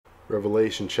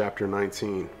Revelation chapter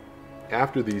 19.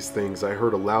 After these things I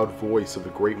heard a loud voice of a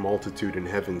great multitude in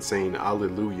heaven saying,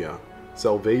 Alleluia!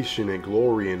 Salvation and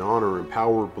glory and honor and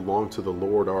power belong to the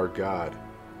Lord our God.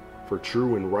 For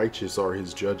true and righteous are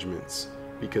his judgments,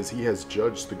 because he has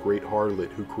judged the great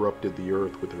harlot who corrupted the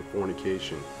earth with her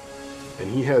fornication. And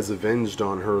he has avenged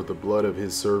on her the blood of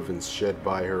his servants shed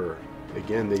by her.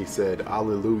 Again they said,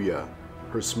 Alleluia!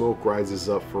 Her smoke rises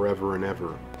up forever and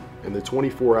ever. And the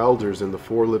 24 elders and the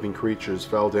 4 living creatures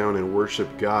fell down and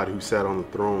worshipped God who sat on the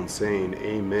throne, saying,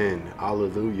 Amen,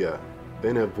 Alleluia.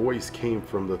 Then a voice came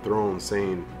from the throne,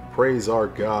 saying, Praise our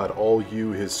God, all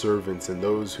you his servants, and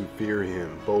those who fear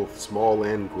him, both small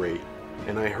and great.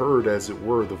 And I heard, as it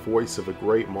were, the voice of a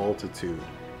great multitude,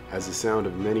 as the sound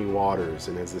of many waters,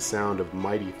 and as the sound of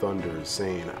mighty thunders,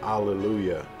 saying,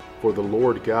 Alleluia. For the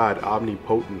Lord God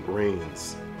omnipotent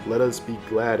reigns. Let us be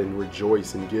glad and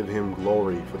rejoice and give him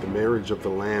glory, for the marriage of the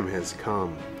Lamb has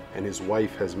come, and his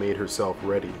wife has made herself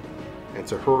ready. And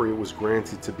to her it was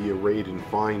granted to be arrayed in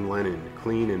fine linen,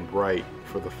 clean and bright,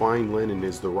 for the fine linen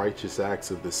is the righteous acts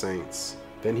of the saints.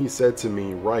 Then he said to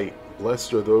me, Write,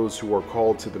 blessed are those who are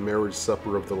called to the marriage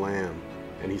supper of the Lamb.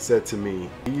 And he said to me,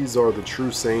 These are the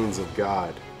true sayings of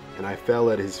God. And I fell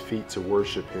at his feet to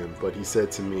worship him, but he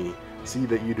said to me, See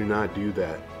that you do not do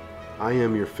that. I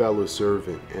am your fellow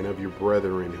servant and of your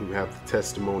brethren who have the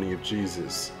testimony of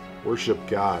Jesus. Worship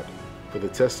God, for the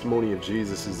testimony of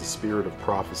Jesus is the spirit of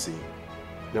prophecy.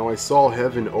 Now I saw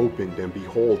heaven opened, and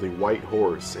behold, a white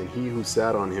horse, and he who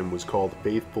sat on him was called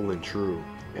Faithful and True,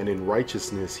 and in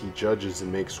righteousness he judges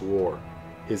and makes war.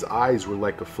 His eyes were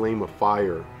like a flame of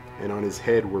fire, and on his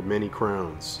head were many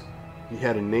crowns. He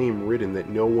had a name written that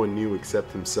no one knew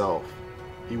except himself.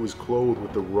 He was clothed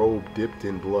with a robe dipped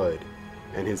in blood,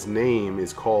 and his name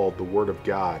is called the Word of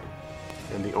God.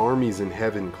 And the armies in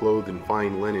heaven, clothed in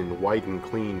fine linen, white and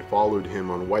clean, followed him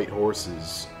on white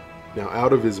horses. Now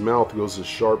out of his mouth goes a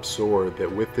sharp sword, that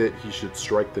with it he should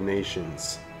strike the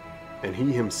nations. And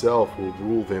he himself will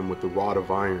rule them with a rod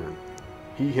of iron.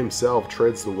 He himself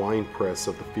treads the winepress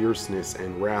of the fierceness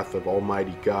and wrath of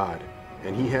Almighty God.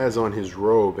 And he has on his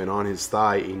robe and on his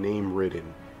thigh a name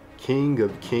written, King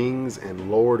of Kings and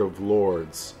Lord of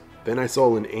Lords. Then I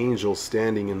saw an angel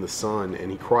standing in the sun, and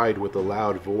he cried with a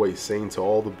loud voice, saying to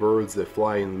all the birds that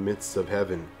fly in the midst of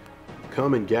heaven,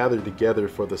 Come and gather together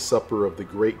for the supper of the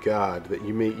great God, that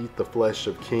you may eat the flesh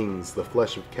of kings, the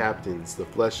flesh of captains, the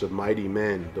flesh of mighty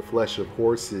men, the flesh of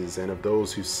horses and of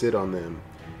those who sit on them,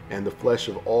 and the flesh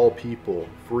of all people,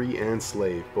 free and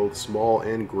slave, both small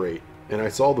and great. And I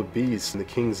saw the beasts and the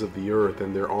kings of the earth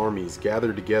and their armies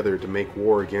gathered together to make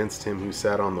war against him who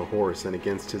sat on the horse and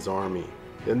against his army.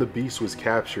 Then the beast was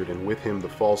captured, and with him the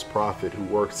false prophet who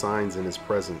worked signs in his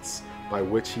presence, by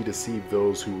which he deceived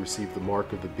those who received the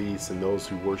mark of the beast and those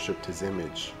who worshipped his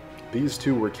image. These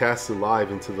 2 were cast alive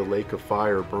into the lake of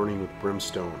fire burning with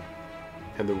brimstone.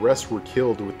 And the rest were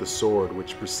killed with the sword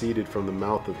which proceeded from the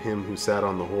mouth of him who sat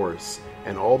on the horse,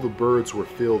 and all the birds were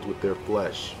filled with their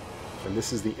flesh. And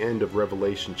this is the end of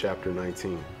Revelation chapter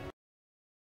 19.